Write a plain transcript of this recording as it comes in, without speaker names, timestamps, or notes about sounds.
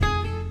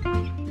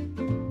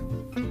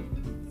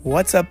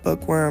What's up,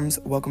 bookworms?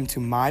 Welcome to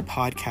my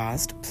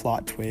podcast,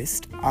 Plot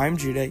Twist. I'm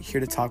Judah, here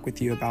to talk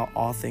with you about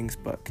all things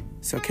book.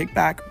 So kick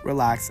back,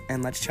 relax,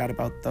 and let's chat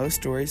about those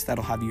stories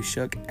that'll have you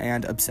shook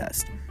and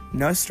obsessed.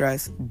 No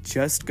stress,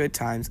 just good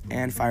times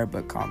and fire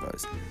book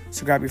combos.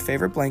 So grab your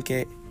favorite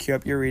blanket, cue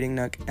up your reading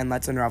nook, and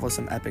let's unravel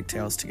some epic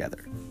tales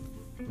together.